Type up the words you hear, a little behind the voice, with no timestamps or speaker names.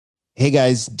Hey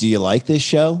guys, do you like this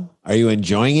show? Are you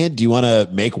enjoying it? Do you want to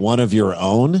make one of your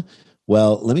own?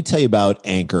 Well, let me tell you about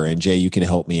Anchor, and Jay, you can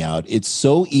help me out. It's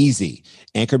so easy.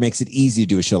 Anchor makes it easy to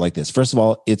do a show like this. First of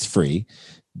all, it's free.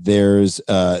 There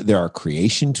are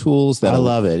creation tools that I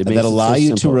love it. that allow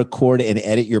you to record and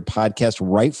edit your podcast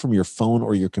right from your phone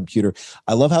or your computer.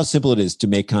 I love how simple it is to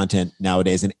make content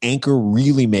nowadays, and Anchor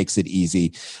really makes it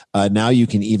easy. Now you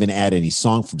can even add any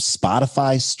song from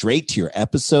Spotify straight to your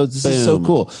episodes. This is so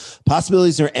cool.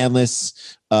 Possibilities are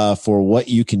endless for what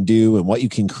you can do and what you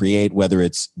can create, whether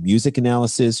it's music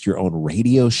analysis, your own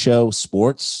radio show,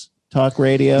 sports talk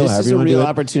radio. This is a real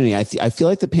opportunity. I feel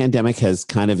like the pandemic has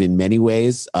kind of in many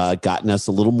ways gotten us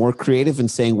a little more creative in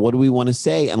saying, what do we want to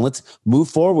say? And let's move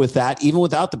forward with that, even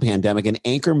without the pandemic. And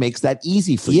Anchor makes that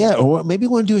easy for you. Yeah, or maybe you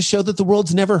want to do a show that the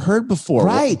world's never heard before.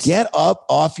 Right. Get up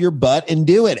off your butt and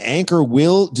do it. Anchor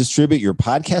will distribute your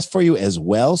podcast for you as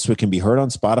well, so it can be heard on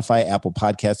Spotify, Apple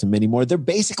Podcasts, and many more. They're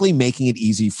basically making it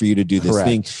easy for you to do this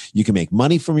thing. You can make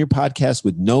money from your podcast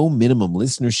with no minimum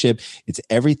listenership. It's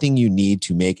everything you need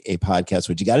to make a podcast.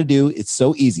 What you got to do, it's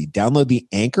so easy. Download the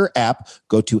Anchor app,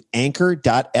 go to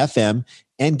anchor.fm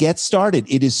and get started.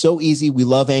 It is so easy. We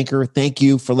love Anchor. Thank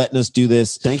you for letting us do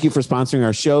this. Thank you for sponsoring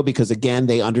our show because, again,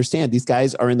 they understand these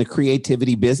guys are in the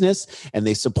creativity business and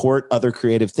they support other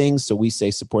creative things. So we say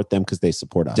support them because they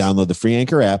support us. Download the free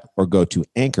Anchor app or go to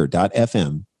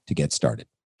anchor.fm to get started.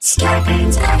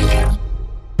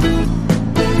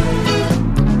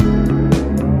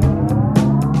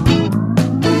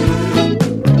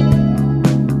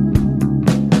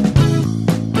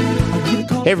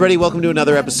 Hey everybody, welcome to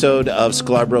another episode of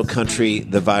Scarborough Country,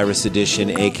 the virus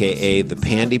edition, aka the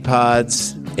Pandy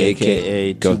Pods,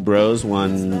 aka two bros,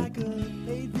 one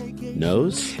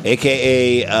nose,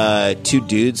 aka two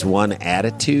dudes, one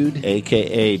attitude,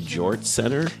 aka Jort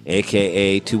Center,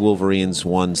 aka two Wolverines,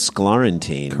 one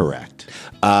Sclarentine. Correct.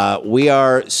 We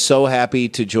are so happy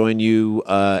to join you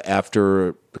after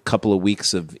a couple of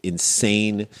weeks of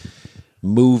insane,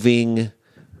 moving,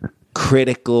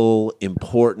 critical,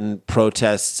 important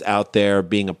protests out there,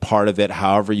 being a part of it,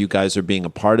 however you guys are being a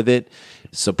part of it,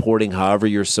 supporting however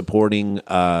you're supporting.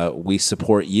 We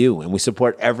support you, and we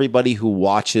support everybody who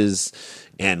watches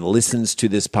and listens to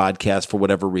this podcast for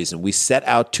whatever reason. We set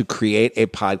out to create a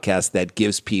podcast that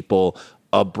gives people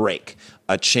a break,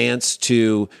 a chance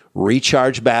to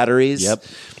recharge batteries. Yep.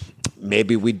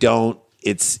 Maybe we don't.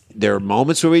 There are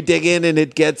moments where we dig in and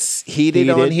it gets heated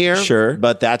on here. Sure.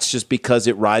 But that's just because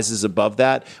it rises above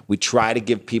that. We try to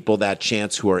give people that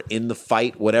chance who are in the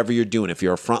fight, whatever you're doing. If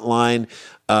you're a frontline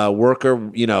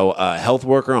worker, a health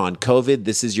worker on COVID,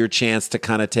 this is your chance to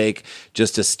kind of take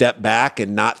just a step back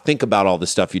and not think about all the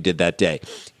stuff you did that day.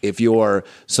 If you're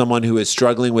someone who is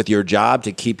struggling with your job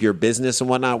to keep your business and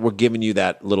whatnot, we're giving you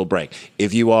that little break.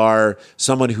 If you are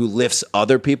someone who lifts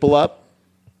other people up,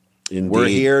 indeed, we're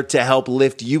here to help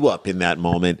lift you up in that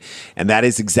moment. And that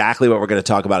is exactly what we're going to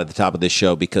talk about at the top of this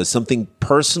show, because something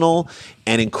personal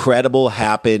and incredible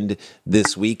happened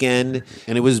this weekend.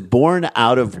 And it was born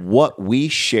out of what we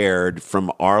shared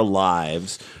from our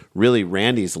lives, really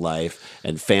Randy's life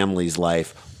and family's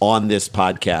life on this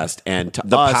podcast. And to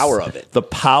the us, power of it. The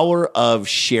power of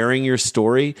sharing your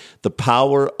story, the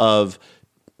power of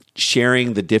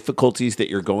sharing the difficulties that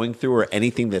you're going through or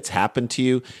anything that's happened to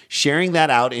you, sharing that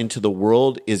out into the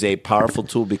world is a powerful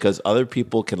tool because other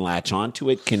people can latch onto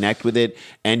it, connect with it,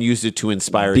 and use it to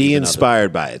inspire. Be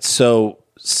inspired by it. So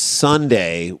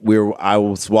Sunday, I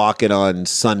was walking on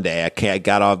Sunday. I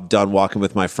got done walking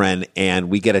with my friend, and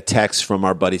we get a text from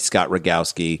our buddy Scott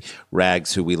Rogowski,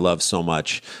 Rags, who we love so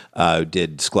much,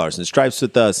 did Scholars and Stripes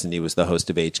with us, and he was the host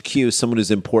of HQ, someone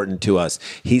who's important to us.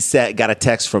 He got a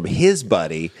text from his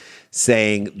buddy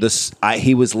saying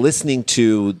he was listening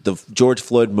to the George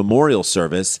Floyd memorial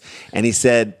service, and he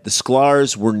said the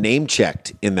Scholars were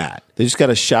name-checked in that. They just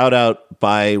got a shout out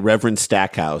by Reverend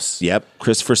Stackhouse. Yep,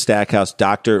 Christopher Stackhouse,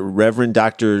 Reverend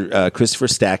Dr. Christopher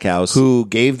Stackhouse, who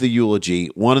gave the eulogy,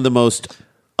 one of the most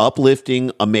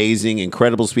uplifting, amazing,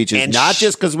 incredible speeches, and not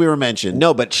just because we were mentioned.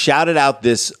 No, but shouted out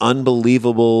this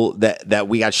unbelievable that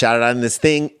we got shouted out in this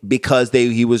thing because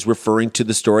he was referring to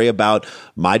the story about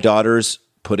my daughters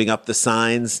putting up the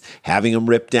signs, having them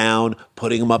ripped down,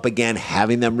 putting them up again,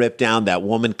 having them ripped down, that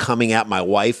woman coming at my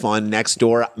wife on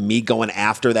Nextdoor, me going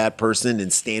after that person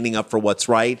and standing up for what's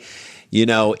right. We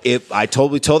told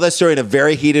that story in a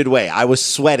very heated way. I was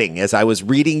sweating as I was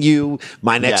reading you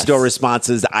my Nextdoor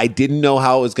responses. I didn't know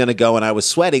how it was going to go, and I was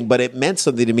sweating, but it meant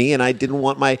something to me, and I didn't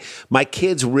want my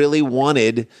kids really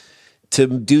wanted to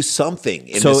do something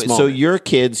in this moment. So your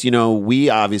kids, we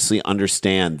obviously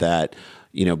understand that,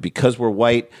 because we're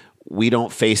white, we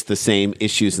don't face the same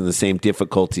issues and the same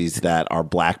difficulties that our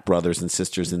black brothers and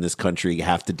sisters in this country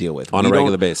have to deal with on a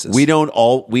regular basis.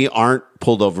 We aren't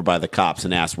pulled over by the cops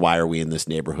and asked, why are we in this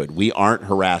neighborhood? We aren't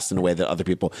harassed in a way that other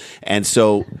people. And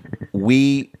so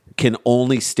we can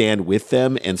only stand with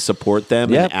them and support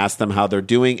them and ask them how they're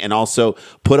doing, and also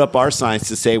put up our signs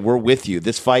to say, we're with you.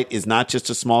 This fight is not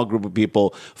just a small group of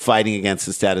people fighting against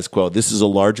the status quo. This is a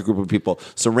larger group of people.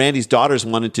 So Randy's daughters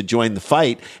wanted to join the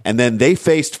fight, and then they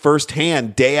faced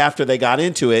firsthand, day after they got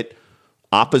into it,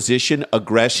 opposition,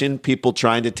 aggression, people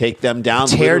trying to take them down,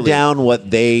 tearing down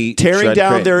the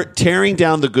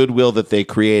goodwill that they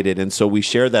created. And so we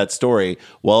share that story.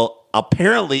 Well,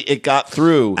 apparently it got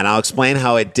through. And I'll explain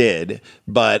how it did.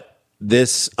 But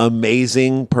this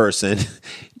amazing person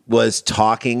was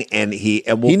talking, and he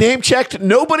name checked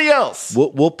nobody else.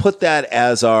 We'll put that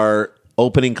as our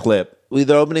opening clip.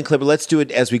 The opening clip. Let's do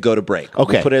it as we go to break.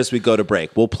 Okay. We'll put it as we go to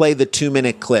break. We'll play the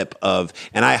 2-minute clip of,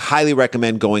 and I highly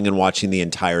recommend going and watching the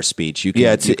entire speech.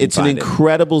 It's an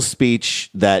incredible speech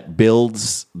that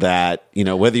builds that,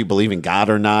 whether you believe in God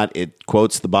or not, it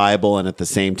quotes the Bible and at the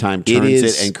same time turns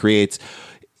it and creates.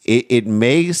 It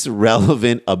makes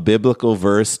relevant a biblical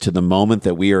verse to the moment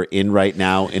that we are in right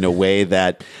now in a way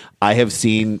that I have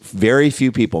seen very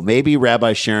few people, maybe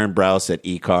Rabbi Sharon Brous at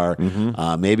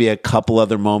ECAR, maybe a couple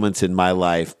other moments in my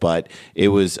life, but it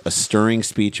was a stirring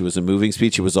speech. It was a moving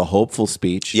speech. It was a hopeful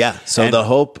speech. Yeah. So the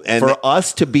hope. And for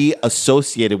us to be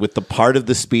associated with the part of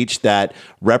the speech that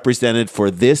represented for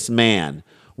this man,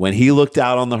 when he looked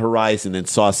out on the horizon and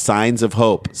saw signs of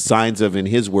hope, signs of, in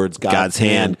his words, God's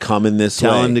hand coming this way,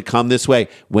 tell him to come this way.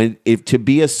 To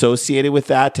be associated with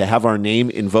that, to have our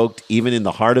name invoked even in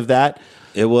the heart of that,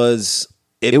 it was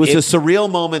a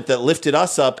surreal moment that lifted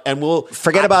us up. And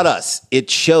forget about us. It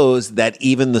shows that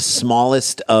even the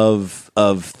smallest of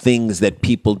things that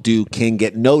people do can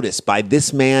get noticed by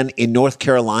this man in North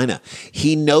Carolina.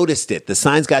 He noticed it. The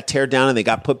signs got teared down and they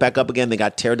got put back up again. They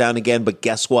got teared down again. But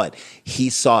guess what? He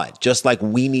saw it. Just like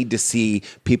we need to see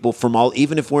people from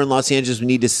even if we're in Los Angeles, we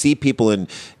need to see people in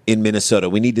Minnesota.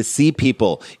 We need to see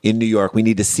people in New York. We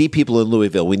need to see people in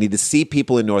Louisville. We need to see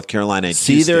people in North Carolina.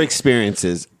 See their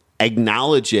experiences.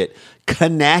 Acknowledge it,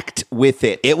 connect with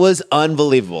it. It was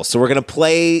unbelievable. So we're going to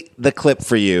play the clip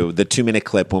for you, the 2-minute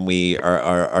clip when we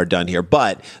are done here.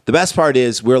 But the best part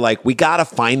is we got to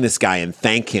find this guy and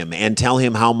thank him and tell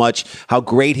him how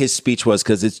great his speech was,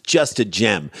 because it's just a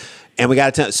gem. And we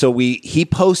got to he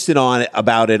posted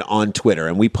about it on Twitter,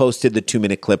 and we posted the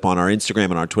 2-minute clip on our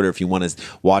Instagram and our Twitter if you want to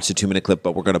watch the 2-minute clip,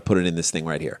 but we're going to put it in this thing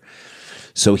right here.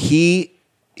 So we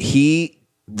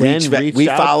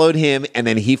followed him, and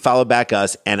then he followed back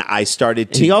us, and I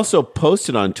started to. And he also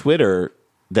posted on Twitter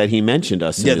that he mentioned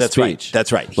us in his that's speech. Right.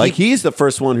 That's right. He's the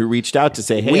first one who reached out to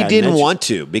say, hey, we didn't want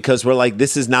to, because we're like,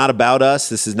 this is not about us.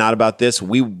 This is not about this.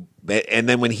 And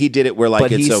then when he did it, we're like,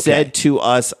 but it's okay. He said to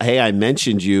us, hey, I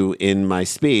mentioned you in my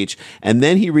speech. And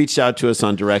then he reached out to us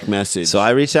on direct message. So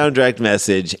I reached out on direct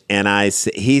message, and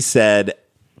he said,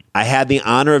 I had the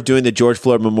honor of doing the George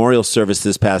Floyd Memorial Service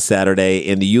this past Saturday.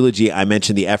 In the eulogy, I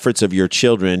mentioned the efforts of your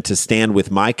children to stand with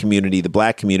my community, the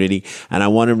black community, and I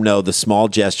want them to know the small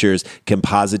gestures can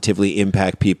positively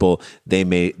impact people they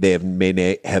may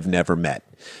have never met.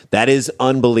 That is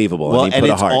unbelievable. Well, and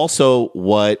it's also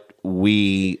what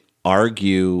we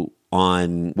argue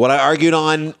on what I argued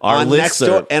on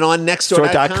Nextdoor and on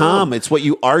Nextdoor.com. It's what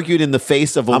you argued in the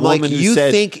face of a woman who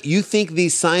said, you think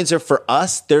these signs are for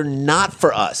us? They're not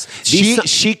for us.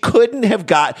 She couldn't have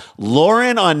got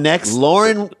Lauren on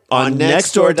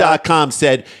Nextdoor.com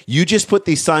said, you just put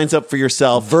these signs up for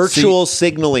yourself. Virtual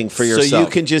signaling for yourself. So you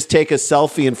can just take a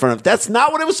selfie in front of. That's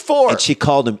not what it was for. And she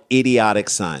called them idiotic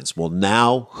signs. Well,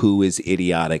 now who is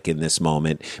idiotic in this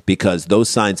moment? Because those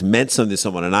signs meant something to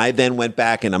someone. And I then went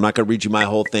back, and I'm not going to read you my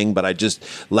whole thing, but I just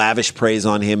lavished praise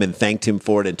on him and thanked him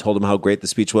for it and told him how great the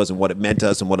speech was and what it meant to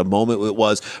us and what a moment it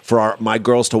was for my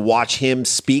girls to watch him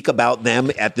speak about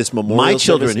them at this memorial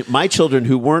service. My children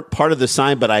who weren't part of the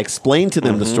sign, but I explained to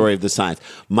them the story of the signs.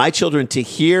 My children, to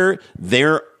hear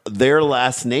their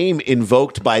last name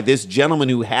invoked by this gentleman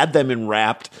who had them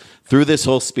enwrapped through this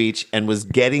whole speech and was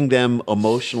getting them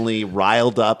emotionally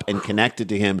riled up and connected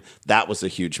to him, that was a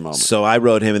huge moment. So I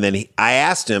wrote him, and then I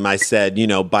asked him, I said,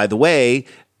 by the way,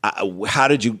 how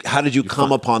did you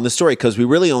come upon the story? Because we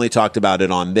really only talked about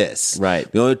it on this.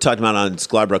 Right. We only talked about it on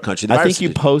Scarborough Country. I think you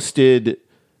posted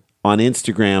on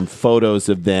Instagram photos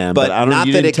of them, but I don't know.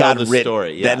 You didn't tell the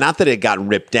story. Yeah. Not that it got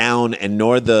ripped down, and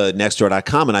nor the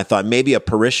Nextdoor.com. And I thought maybe a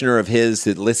parishioner of his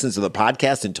that listens to the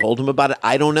podcast and told him about it.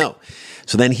 I don't know.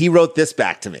 So then he wrote this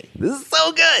back to me. This is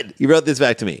so good. He wrote this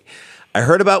back to me. I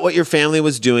heard about what your family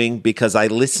was doing because I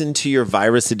listened to your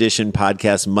Virus Edition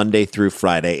podcast Monday through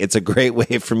Friday. It's a great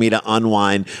way for me to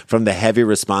unwind from the heavy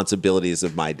responsibilities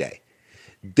of my day.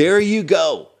 There you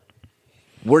go.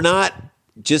 We're not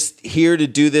just here to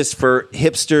do this for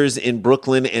hipsters in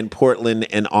Brooklyn and Portland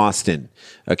and Austin,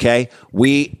 okay?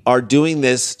 We are doing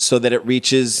this so that it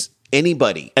reaches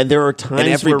anybody. And there are times where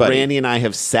everybody. Randy and I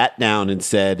have sat down and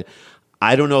said,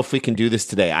 I don't know if we can do this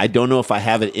today. I don't know if I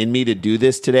have it in me to do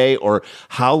this today, or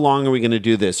how long are we going to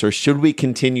do this, or should we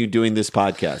continue doing this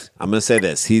podcast? I'm going to say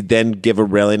this. He then give a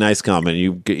really nice comment.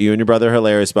 You and your brother are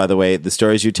hilarious, by the way. The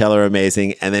stories you tell are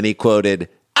amazing. And then he quoted,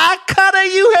 I cut a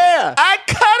you hair. I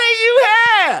cut a you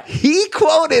hair. He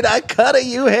quoted, I cut a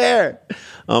you hair.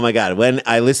 Oh my God. When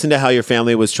I listened to how your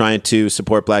family was trying to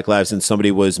support Black lives and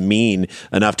somebody was mean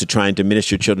enough to try and diminish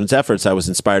your children's efforts, I was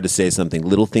inspired to say something.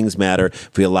 Little things matter.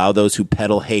 If we allow those who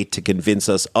peddle hate to convince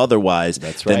us otherwise,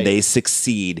 then they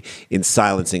succeed in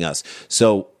silencing us.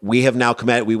 So we have now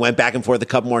committed. We went back and forth a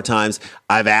couple more times.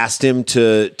 I've asked him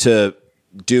to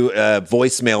do a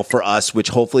voicemail for us, which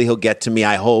hopefully he'll get to me.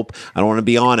 I hope. I don't want to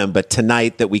be on him, but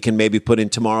tonight that we can maybe put in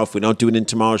tomorrow. If we don't do it in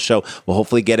tomorrow's show, we'll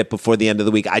hopefully get it before the end of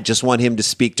the week. I just want him to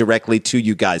speak directly to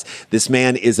you guys. This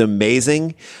man is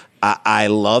amazing. I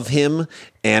love him,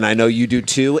 and I know you do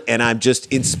too. And I'm just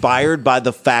inspired by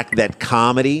the fact that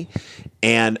comedy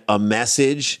and a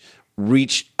message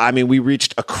we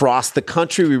reached across the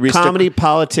country. We reached comedy,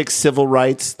 politics, civil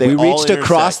rights. We reached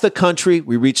across the country.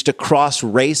 We reached across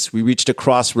race. We reached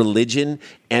across religion,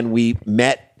 and we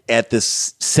met at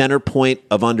this center point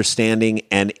of understanding,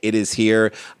 and it is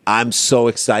here. I'm so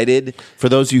excited. For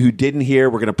those of you who didn't hear,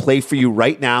 we're going to play for you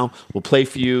right now. We'll play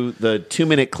for you the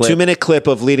 2-minute clip. 2-minute clip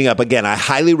of leading up. Again, I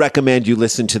highly recommend you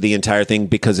listen to the entire thing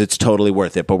because it's totally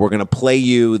worth it. But we're going to play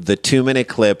you the 2-minute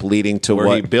clip leading to where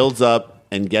what he builds up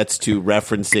and gets to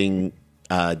referencing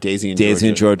Daisy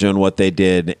and Georgia and what they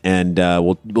did, and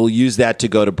we'll use that to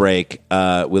go to break.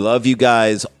 We love you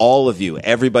guys, all of you,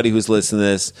 everybody who's listening to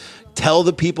this. Tell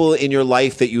the people in your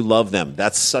life that you love them.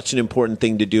 That's such an important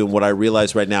thing to do, and what I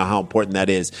realize right now how important that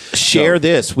is. Share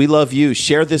this. We love you.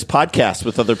 Share this podcast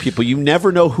with other people. You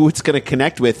never know who it's going to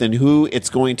connect with and who it's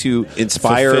going to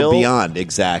inspire beyond.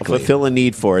 Exactly. Fulfill a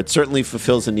need for. It certainly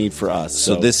fulfills a need for us.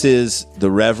 So this is the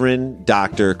Reverend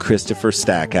Dr. Christopher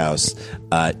Stackhouse.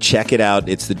 Check it out.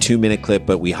 It's the 2-minute clip,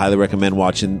 but we highly recommend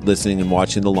listening and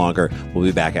watching the longer. We'll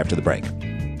be back after the break.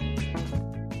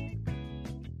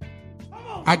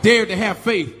 I dared to have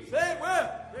faith,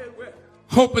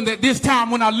 hoping that this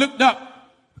time when I looked up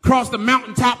across the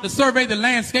mountaintop to survey the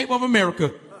landscape of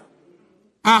America,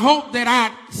 I hoped that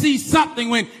I'd see something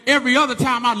when every other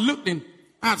time I looked and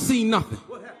I'd seen nothing.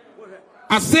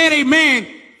 I said amen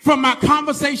from my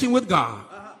conversation with God.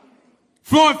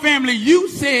 Floyd family, you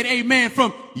said amen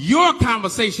from your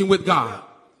conversation with God.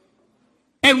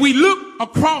 And we looked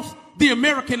across the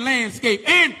American landscape,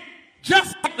 and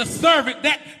just like the servant,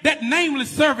 that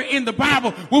nameless servant in the Bible,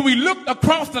 when we look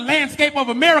across the landscape of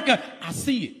America, I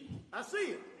see it. I see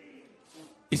it.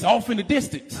 It's off in the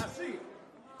distance. I see it.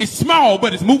 It's small,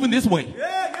 but it's moving this way.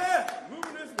 Yeah,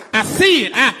 moving this way. I see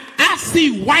it. I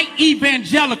see white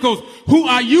evangelicals who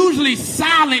are usually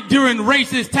silent during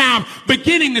racist times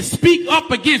beginning to speak up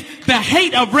against the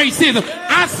hate of racism.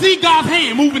 I see God's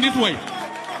hand moving this way.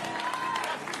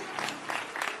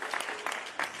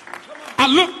 I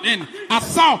looked and I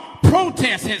saw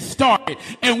protests had started.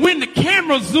 And when the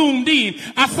camera zoomed in,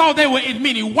 I saw there were as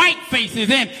many white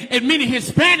faces and as many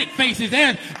Hispanic faces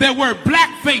as there were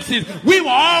black faces. We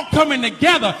were all coming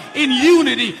together in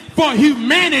unity for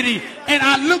humanity. And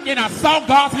I looked and I saw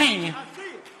God's hand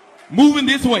moving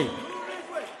this way.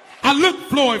 I looked,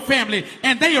 Floyd family,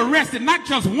 and they arrested not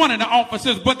just one of the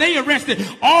officers, but they arrested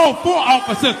all 4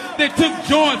 officers that took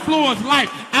George Floyd's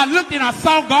life. I looked and I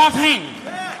saw God's hand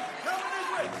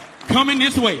coming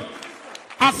this way.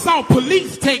 I saw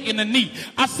police taking the knee.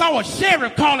 I saw a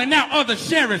sheriff calling out other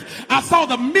sheriffs. I saw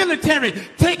the military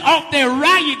take off their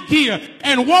riot gear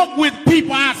and walk with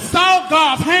people. I saw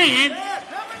God's hand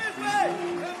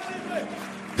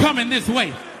coming this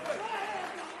way.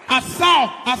 I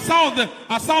saw the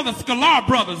Sklar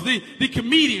brothers, the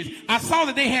comedians. I saw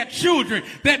that they had children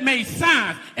that made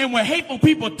signs. And when hateful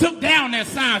people took down their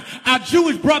signs, our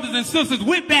Jewish brothers and sisters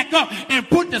went back up and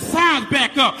put the signs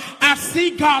back up. I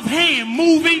see God's hand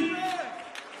moving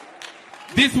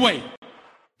this way.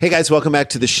 Hey guys, welcome back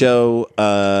to the show.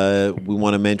 We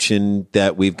want to mention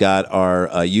that we've got our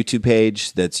YouTube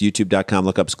page. That's youtube.com.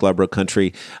 Look up Scarborough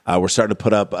Country. We're starting to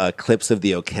put up clips of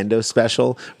the Okendo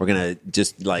special. We're going to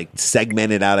just like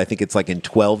segment it out. I think it's like in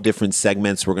 12 different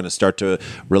segments. We're going to start to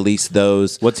release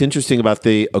those. What's interesting about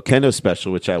the Okendo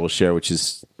special, which I will share, which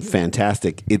is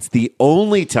fantastic, it's the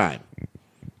only time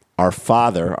our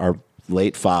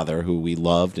late father, who we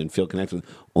loved and feel connected with,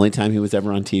 only time he was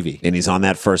ever on TV. And he's on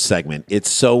that first segment. It's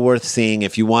so worth seeing.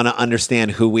 If you want to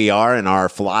understand who we are and our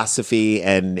philosophy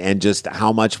and just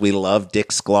how much we love Dick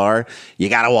Sklar, you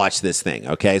got to watch this thing,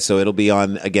 okay? So it'll be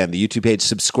on, again, the YouTube page.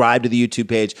 Subscribe to the YouTube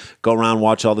page. Go around,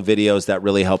 watch all the videos. That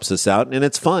really helps us out, and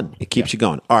it's fun. It keeps you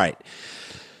going. All right.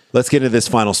 Let's get into this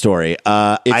final story.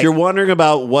 If you're wondering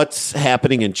about what's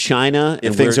happening in China,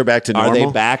 If things are back to are they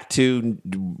normal? back to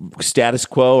status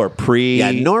quo or pre?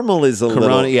 Yeah, normal is a corona,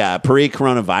 little... yeah,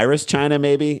 pre-coronavirus China,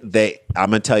 maybe.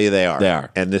 I'm going to tell you they are. They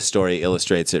are. And this story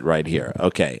illustrates it right here.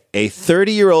 Okay. A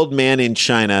 30-year-old man in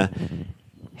China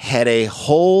had a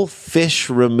whole fish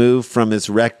removed from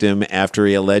his rectum after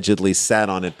he allegedly sat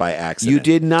on it by accident. You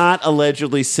did not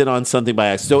allegedly sit on something by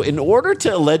accident. So in order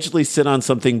to allegedly sit on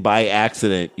something by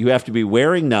accident, you have to be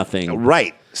wearing nothing.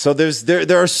 Right. So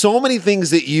there are so many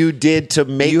things that you did to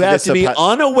make You have this to be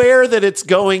unaware that it's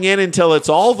going in until it's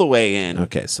all the way in.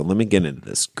 Okay, so let me get into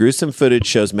this. Gruesome footage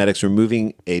shows medics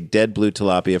removing a dead blue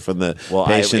tilapia from the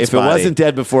patient's if it body. wasn't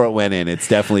dead before it went in, it's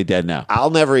definitely dead now. I'll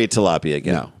never eat tilapia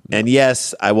again. No. And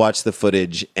yes, I watched the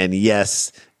footage, and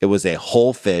yes, it was a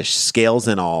whole fish, scales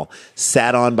and all,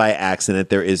 sat on by accident.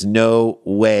 There is no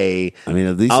way. I mean,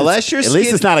 at least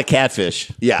it's not a catfish.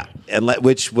 Yeah,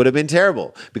 which would have been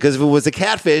terrible, because if it was a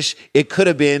catfish, it could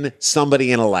have been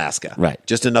somebody in Alaska. Right.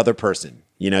 Just another person.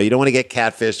 You know, you don't want to get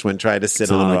catfished when trying to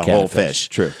sit on a whole fish.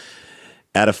 True.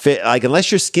 At unless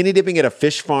you're skinny dipping at a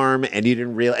fish farm and you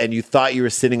didn't and you thought you were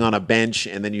sitting on a bench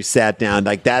and then you sat down,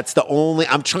 like that's the only.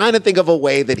 I'm trying to think of a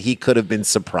way that he could have been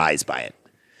surprised by it.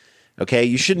 Okay,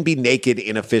 you shouldn't be naked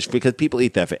in a fish because people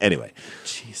eat that fish. Anyway,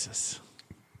 Jesus.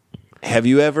 have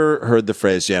you ever heard the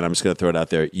phrase, Jan? I'm just going to throw it out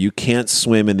there. You can't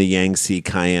swim in the Yangtze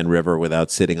Cayenne River without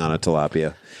sitting on a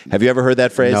tilapia. Have you ever heard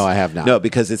that phrase? No, I have not. No,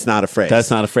 because it's not a phrase. That's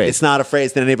not a phrase. It's not a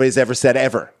phrase that anybody's ever said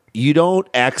ever. You don't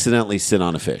accidentally sit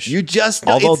on a fish. You just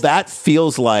although that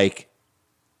feels like,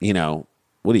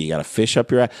 what do you got a fish up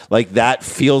your ass? Like that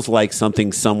feels like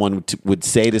something someone would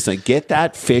say to someone. Get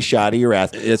that fish out of your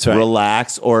ass. That's right.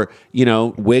 Relax, or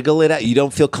wiggle it out. You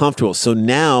don't feel comfortable, so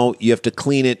now you have to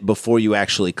clean it before you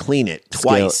actually clean it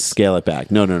twice. Scale it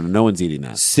back. No one's eating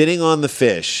that. Sitting on the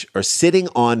fish, or sitting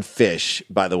on fish,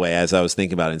 by the way, as I was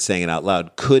thinking about it and saying it out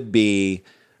loud, could be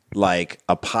like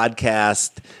a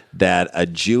podcast that a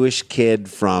Jewish kid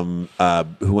from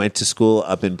who went to school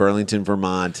up in Burlington,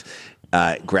 Vermont,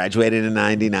 graduated in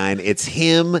 '99. It's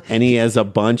him, and he has a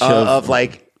bunch of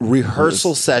like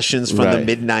rehearsal sessions from the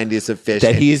mid '90s of Fish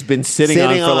that he's been sitting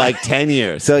on for like 10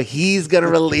 years. So he's going to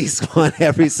release one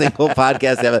every single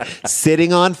podcast ever.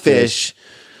 Sitting on Fish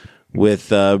with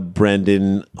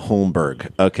Brendan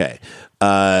Holmberg. Okay.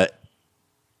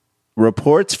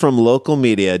 Reports from local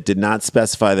media did not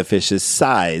specify the fish's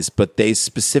size, but they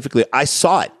specifically... I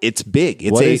saw it. It's big.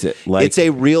 What is it? Like, it's a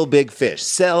real big fish.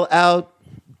 Sell out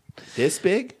this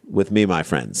big? With me, my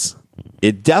friends.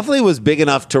 It definitely was big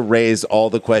enough to raise all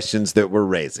the questions that we're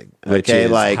raising. Okay,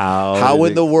 like how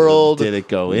in the world did it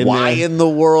go in? Why there? In the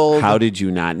world? How did you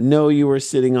not know you were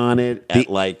sitting on it? At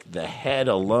like the head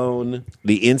alone.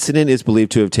 The incident is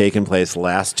believed to have taken place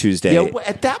last Tuesday. Yeah,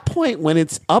 at that point, when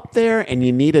it's up there and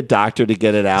you need a doctor to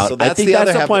get it out, so I think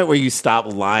that's the point where you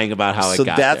stop lying about how it got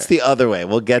there. So that's the other way.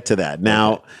 We'll get to that.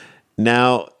 Now,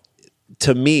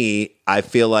 to me, I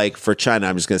feel like for China,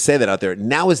 I'm just going to say that out there,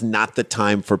 now is not the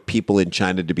time for people in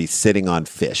China to be sitting on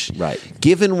fish. Right.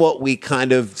 Given what we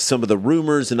some of the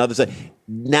rumors and others,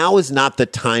 now is not the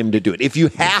time to do it. If you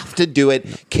have to do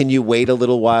it, can you wait a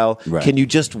little while? Right. Can you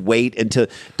just wait until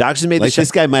doctors made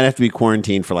this guy might have to be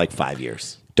quarantined for like 5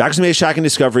 years. Doctors made a shocking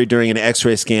discovery during an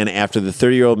x-ray scan after the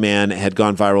 30-year-old man had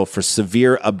gone viral for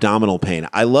severe abdominal pain.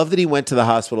 I love that he went to the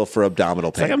hospital for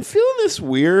abdominal pain. It's like, I'm feeling this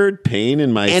weird pain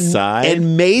in my side.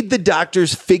 And made the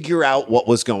doctors figure out what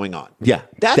was going on. Yeah.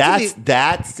 That's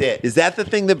it. Is that the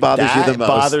thing that bothers you the most? That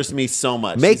bothers me so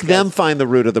much. Make them find the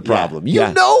root of the problem. Yeah.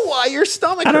 You know why your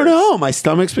stomach hurts. I don't know. My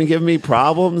stomach's been giving me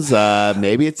problems.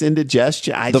 Maybe it's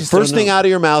indigestion. The first thing out of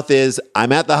your mouth is,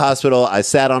 I'm at the hospital, I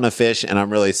sat on a fish, and I'm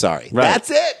really sorry. Right. That's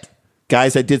it.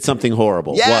 Guys, I did something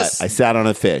horrible. Yes. What? I sat on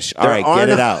a fish. All right, get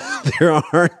it out. There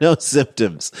are no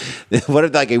symptoms. What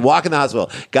if, like, you walk in the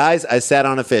hospital, guys, I sat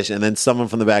on a fish, and then someone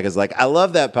from the back is like, I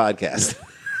love that podcast.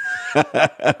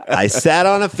 I sat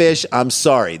on a fish. I'm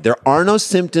sorry. There are no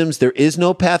symptoms. There is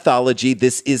no pathology.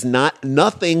 This is not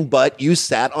nothing but you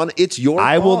sat on it's your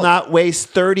I will fault. not waste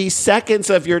 30 seconds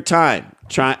of your time.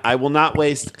 I will not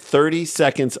waste 30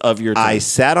 seconds of your time. I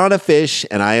sat on a fish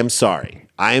and I am sorry.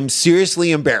 I am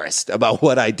seriously embarrassed about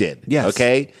what I did. Yes.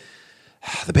 Okay?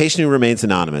 The patient who remains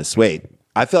anonymous. Wait.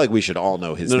 I feel like we should all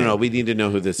know his name. No. We need to know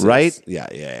who this Right? is. Yeah.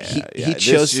 He This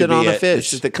chose should sit on be a it. fish.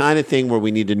 This is the kind of thing where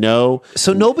we need to know.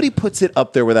 So nobody puts it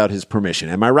up there without his permission.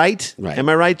 Am I right? Right. Am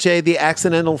I right, Jay? The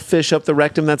accidental fish up the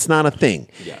rectum, that's not a thing.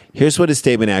 Yeah. Here's what his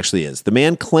statement actually is. The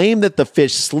man claimed that the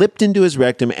fish slipped into his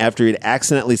rectum after he'd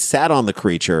accidentally sat on the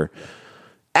creature.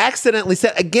 Accidentally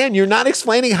sat. Again, you're not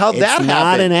explaining how that It's not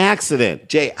happened. an accident.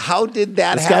 Jay, how did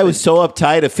that This happen? guy was so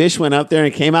uptight, a fish went up there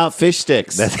and it came out fish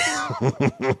sticks.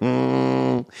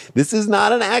 This is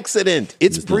not an accident.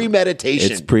 It's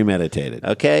premeditation. It's premeditated.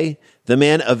 Okay? The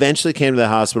man eventually came to the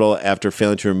hospital after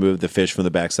failing to remove the fish from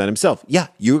the backside himself. Yeah,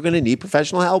 you're going to need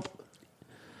professional help.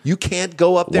 You can't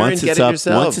go up there and get it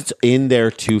yourself. Once it's in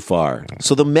there too far.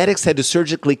 So the medics had to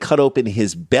surgically cut open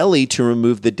his belly to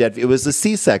remove the dead. It was a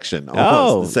C-section,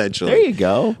 almost, essentially. There you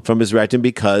go. From his rectum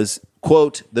because,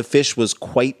 quote, the fish was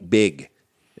quite big.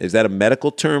 Is that a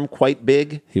medical term, quite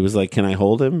big? He was like, "Can I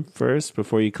hold him first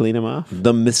before you clean him off?"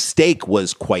 The mistake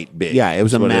was quite big. Yeah, it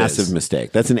was a That's what massive is.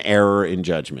 mistake. That's an error in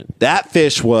judgment. That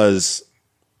fish was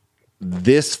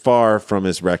this far from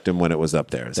his rectum when it was up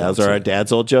there. That was our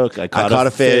dad's old joke. I I caught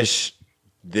a fish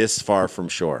this far from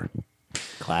shore.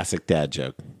 Classic dad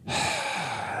joke.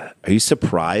 Are you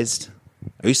surprised?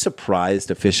 Are you surprised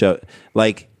a fish out?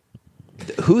 Like,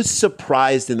 who's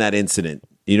surprised in that incident?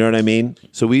 You know what I mean?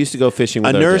 So we used to go fishing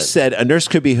with A our nurse dad. said, a nurse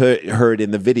could be heard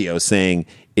in the video saying,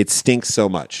 it stinks so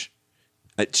much.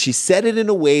 She said it in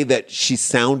a way that she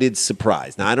sounded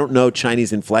surprised. Now, I don't know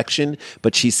Chinese inflection,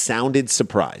 but she sounded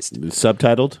surprised.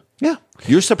 Subtitled? Yeah.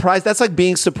 You're surprised. That's like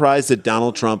being surprised that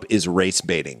Donald Trump is race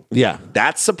baiting. Yeah.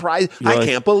 That's surprised. You're I like,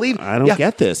 can't believe. I don't Yeah.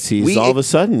 get this. He's all of a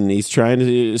sudden, he's trying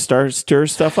to stir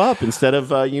stuff up. Instead of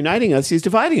uniting us, he's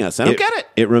dividing us. I don't get it.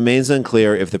 It remains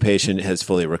unclear if the patient has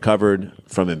fully recovered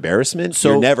from embarrassment.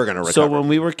 You're never going to recover. So when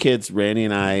we were kids, Randy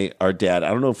and I, our dad, I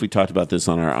don't know if we talked about this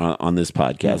on this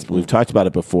podcast, but we've talked about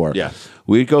it before. Yeah.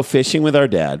 We'd go fishing with our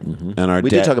dad, and our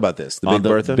We dad did talk about this, the on Big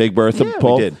Bertha? Big Bertha Yeah, we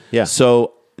pull. did. Yeah.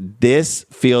 So this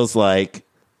feels like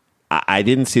I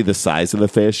didn't see the size of the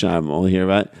fish. I'm only here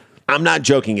about. I'm not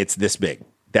joking. It's this big.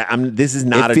 This is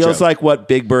not It a feels joke. like what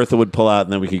Big Bertha would pull out,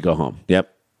 and then we could go home.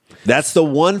 Yep. That's the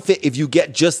one fish. If you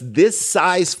get just this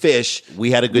size fish,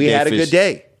 We had a good day. We had a fishing. good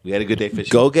day. We had a good day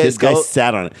fishing. Go get- This guy go-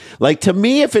 sat on it. Like, to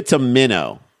me, if it's a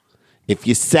minnow, if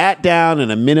you sat down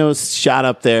and a minnow shot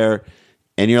up there,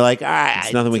 and you're like, all right,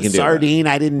 There's nothing we it's a can do about it. sardine.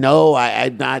 I didn't know.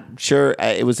 I'm not sure.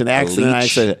 It was an accident. I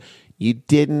leech. said, you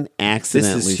didn't This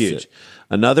accidentally. is huge. sit.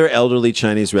 Another elderly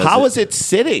Chinese resident. How was it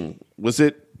sitting? Was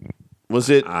it?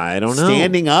 I don't know.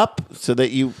 Standing up so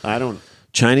that you? I don't.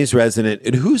 Chinese resident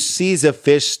and who sees a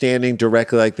fish standing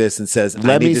directly like this and says, I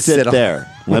Let need me to sit on-" there.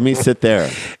 Let me sit there.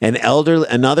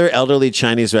 Another elderly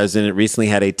Chinese resident recently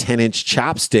had a 10-inch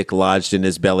chopstick lodged in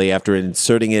his belly after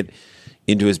inserting it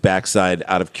into his backside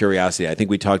out of curiosity. I think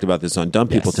we talked about this on Dumb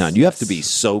People Town. You have to be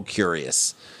so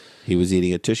curious. He was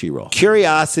eating a tushy roll.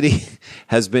 Curiosity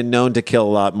has been known to kill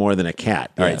a lot more than a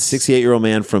cat. All right, Yes. 68-year-old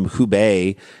man from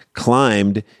Hubei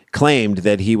claimed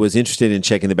that he was interested in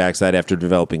checking the backside after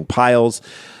developing piles.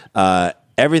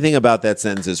 Everything about that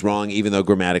sentence is wrong, even though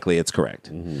grammatically it's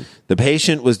correct. Mm-hmm. The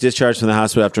patient was discharged from the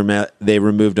hospital after they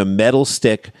removed a metal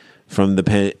stick from the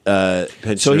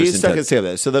pensioner's So he's stuck intestine. in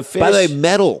say that. So the fish. By the way,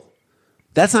 metal.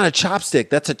 That's not a chopstick.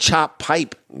 That's a chop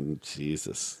pipe.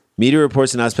 Jesus. Media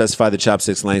reports do not specify the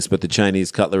chopstick's length, but the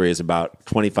Chinese cutlery is about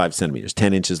 25 centimeters,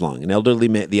 10 inches long. The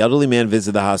elderly man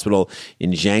visited the hospital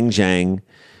in Zhangjiang.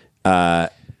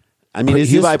 I mean,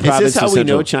 is Hubei this province how of we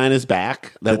Central- know China's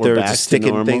back? That we're they're back just to sticking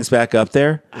normal? things back up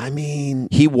there. I mean,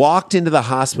 He walked into the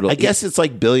hospital. I guess it's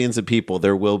like billions of people.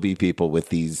 There will be people with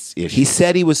these issues. He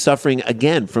said he was suffering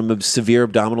again from a severe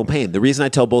abdominal pain. The reason I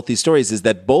tell both these stories is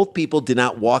that both people did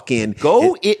not walk in.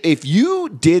 If you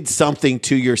did something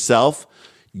to yourself,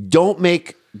 don't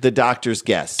make the doctors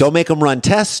guess. Don't make them run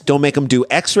tests. Don't make them do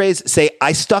x-rays. Say,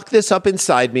 I stuck this up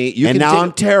inside me. You and can now take-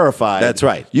 I'm terrified. That's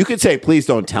right. You could say, please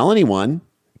don't tell anyone.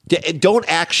 Don't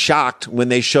act shocked when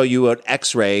they show you an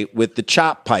x-ray with the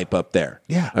chop pipe up there.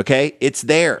 Yeah. Okay? It's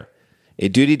there. A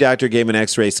duty doctor gave an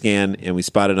x-ray scan, and we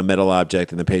spotted a metal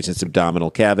object in the patient's abdominal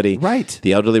cavity. Right.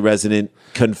 The elderly resident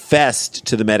confessed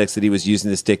to the medics that he was using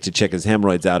the stick to check his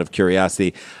hemorrhoids out of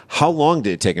curiosity. How long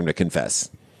did it take him to confess?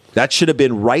 That should have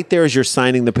been right there as you're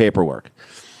signing the paperwork.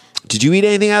 Did you eat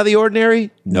anything out of the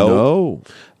ordinary? No.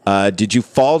 Did you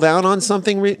fall down on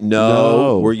something? No.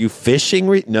 No. Were you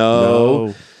fishing?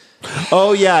 No.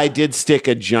 Oh yeah, I did stick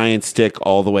a giant stick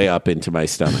all the way up into my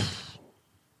stomach.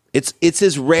 It's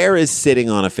as rare as sitting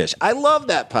on a fish. I love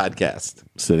that podcast.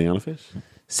 Sitting on a fish?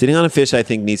 Sitting on a fish, I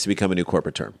think, needs to become a new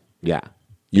corporate term. Yeah.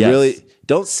 You Yes. really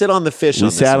don't sit on the fish. We on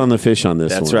this sat one. on the fish on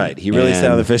this one. That's right. He really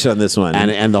sat on the fish on this one,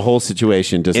 And the whole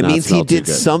situation does it not means smell he did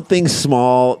too good. something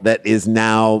small that is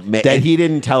now that he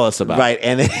didn't tell us about. right,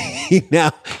 and he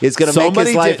now is going to make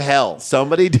his life hell.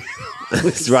 Somebody did.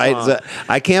 That's right. So,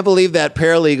 I can't believe that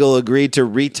paralegal agreed to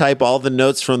retype all the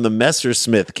notes from the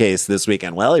Messersmith case this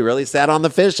weekend. Well, he really sat on the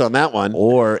fish on that one.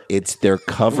 Or they're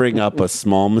covering up a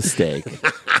small mistake.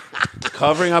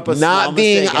 Covering up a Not small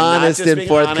being mistake honest not just and being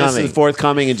forthcoming. honest and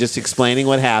forthcoming and just explaining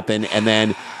what happened, and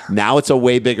then now it's a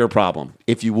way bigger problem.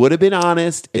 If you would have been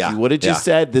honest, if Yeah, you would have just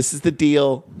yeah. said this is the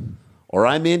deal, or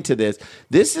I'm into this.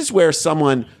 This is where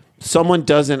someone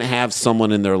doesn't have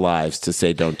someone in their lives to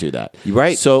say don't do that. You're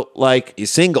right. So like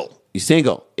He's single. you're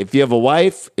single. If you have a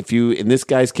wife, if you in this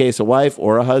guy's case a wife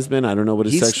or a husband, I don't know what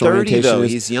his He's sexual 30, orientation though.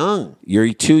 is. He's young.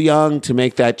 You're too young to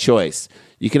make that choice.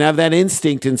 You can have that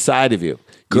instinct inside of you.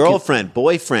 Girlfriend,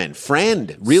 boyfriend,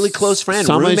 friend, really close friend,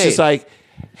 Someone's roommate. just like,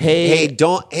 hey,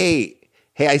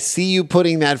 Hey, I see you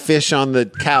putting that fish on the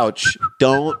couch.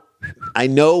 I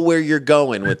know where you're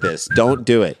going with this. Don't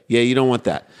do it. yeah, you don't want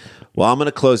that. Well, I'm going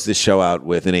to close this show out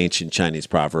with an ancient Chinese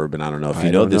proverb, and I don't know if you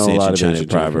I know don't this know a lot ancient of Chinese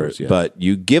ancient proverb, proverbs, yeah. but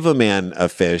you give a man a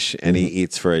fish and he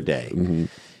eats for a day.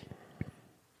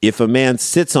 If a man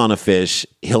sits on a fish,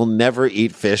 he'll never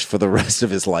eat fish for the rest of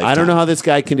his life. I don't know how this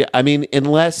guy can do. I mean,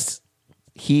 unless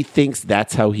he thinks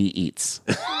that's how he eats,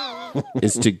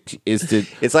 is to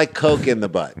It's like Coke in the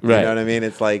butt. You Right. know what I mean?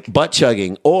 It's like butt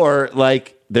chugging, or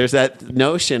like there's that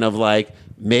notion of like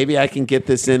maybe I can get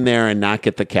this in there and not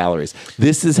get the calories.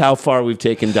 This is how far we've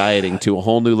taken dieting to a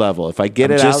whole new level. If I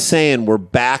get I'm it just out, saying we're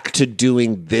back to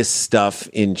doing this stuff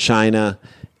in China,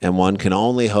 and one can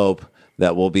only hope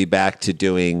that we'll be back to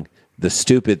doing the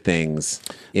stupid things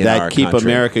in our that keep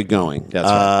country. America going. That's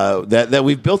right. That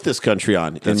we've built this country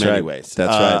on in many right. ways. That's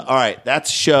right. All right, that's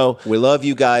the show. We love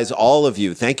you guys, all of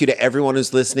you. Thank you to everyone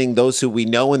who's listening, those who we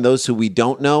know and those who we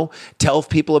don't know. Tell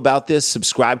people about this,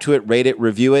 subscribe to it, rate it,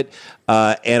 review it,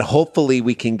 and hopefully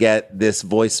we can get this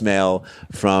voicemail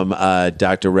from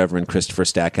Dr. Reverend Christopher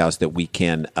Stackhouse that we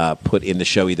can put in the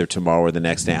show either tomorrow or the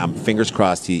next day. I'm fingers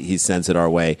crossed he sends it our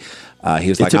way. He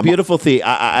was It's like, a beautiful thing.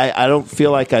 I don't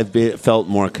feel like I've felt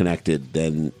more connected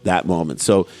than that moment.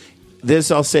 So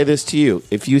I'll say this to you.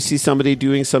 If you see somebody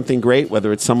doing something great,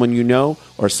 whether it's someone you know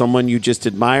or someone you just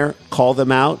admire, call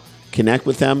them out, connect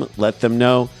with them, let them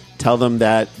know, tell them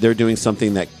that they're doing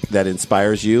something that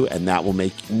inspires you, and that will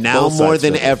make now both more sides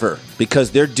than feel good. ever,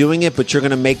 because they're doing it, but you're going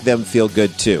to make them feel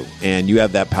good too. And you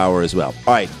have that power as well.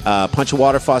 All right, punch a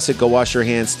water faucet, go wash your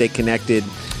hands, stay connected,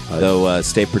 though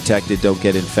stay protected, don't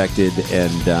get infected,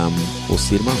 and we'll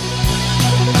see you tomorrow.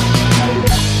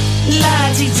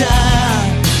 La ti da,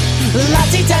 la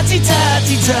ti da ti da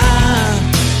ti da,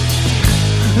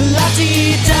 la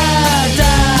ti da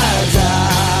da da.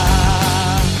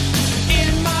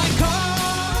 In my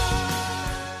car.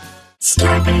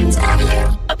 Starbane's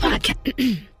Audio,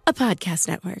 a podcast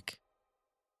network.